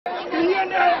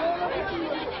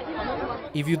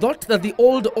If you thought that the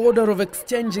old order of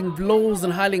exchanging blows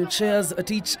and hurling chairs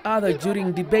at each other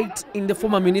during debate in the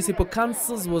former municipal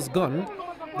councils was gone,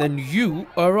 then you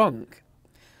are wrong.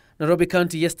 Nairobi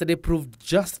County yesterday proved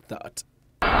just that.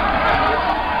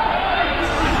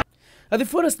 The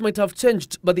forest might have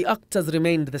changed, but the actors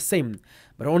remained the same.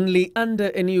 But only under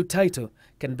a new title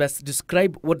can best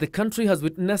describe what the country has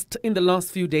witnessed in the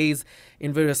last few days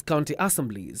in various county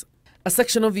assemblies. A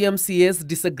section of the MCAs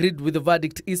disagreed with the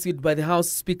verdict issued by the House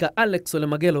Speaker Alex Ole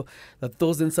Magelo that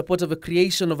those in support of the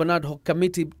creation of an ad hoc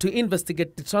committee to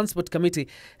investigate the Transport Committee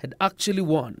had actually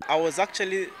won. I was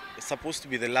actually supposed to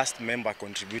be the last member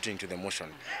contributing to the motion,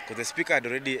 because the Speaker had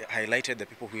already highlighted the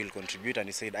people who will contribute, and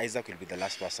he said Isaac will be the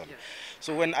last person.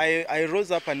 So when I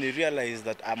rose up and he realized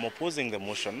that I'm opposing the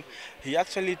motion, he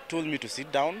actually told me to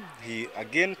sit down. He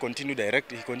again continued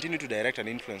to direct and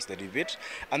influence the debate,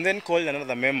 and then called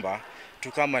another member to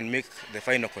come and make the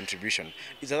final contribution.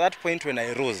 It's at that point when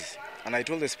I rose and I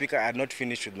told the Speaker I had not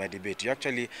finished with my debate. He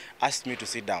actually asked me to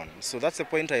sit down. So that's the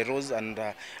point I rose and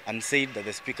said that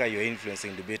the Speaker, you're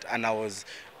influencing debate, and I was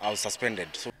suspended.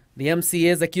 So the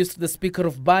MCAs accused the Speaker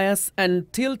of bias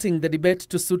and tilting the debate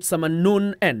to suit some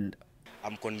unknown end.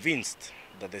 I'm convinced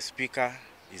that the Speaker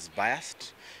is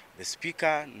biased. The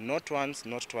Speaker, not once,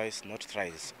 not twice, not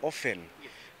thrice, often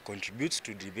contributes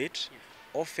to debate,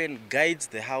 often guides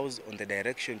the House on the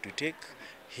direction to take.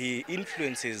 He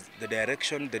influences the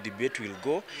direction the debate will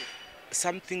go,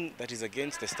 something that is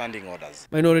against the standing orders.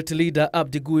 Minority Leader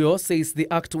Abdi Guyo says the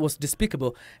act was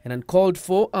despicable and uncalled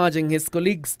for, urging his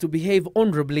colleagues to behave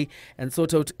honorably and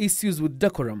sort out issues with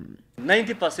decorum.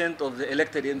 90% of the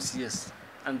elected MCAs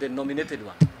and the nominated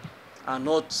one are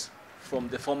not from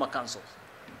the former council,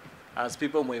 as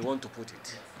people may want to put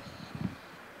it.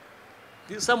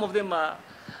 Some of them are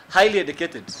highly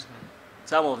educated,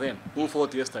 some of them who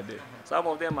fought yesterday. Some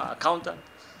of them are accountants,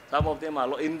 some of them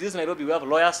are, in this Nairobi we have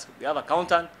lawyers, we have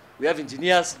accountants, we have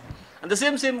engineers, and the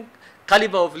same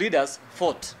caliber of leaders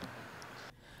fought.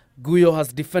 Guyo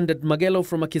has defended Magelo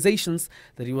from accusations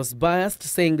that he was biased,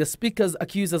 saying the Speaker's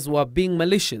accusers were being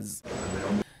malicious.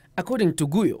 According to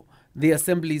Guyo, the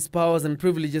Assembly's Powers and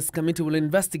Privileges Committee will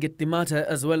investigate the matter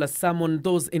as well as summon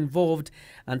those involved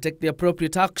and take the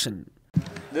appropriate action.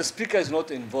 The Speaker is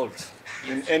not involved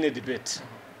in any debate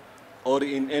or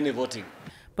in any voting.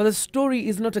 But the story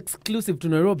is not exclusive to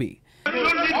Nairobi.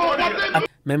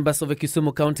 Members of the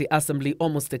Kisumu County Assembly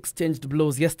almost exchanged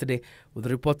blows yesterday, with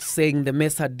reports saying the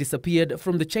mess had disappeared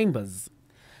from the chambers.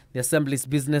 The Assembly's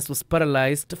business was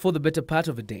paralyzed for the better part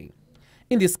of a day.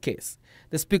 In this case,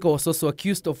 the Speaker was also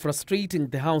accused of frustrating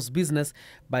the House business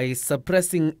by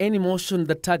suppressing any motion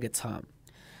that targets her.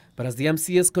 But as the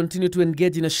MCAs continue to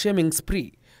engage in a shaming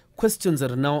spree, questions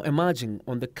are now emerging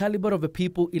on the caliber of the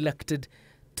people elected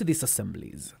to these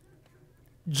assemblies.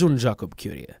 June Jacob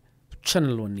Curia,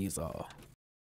 Channel 1 News.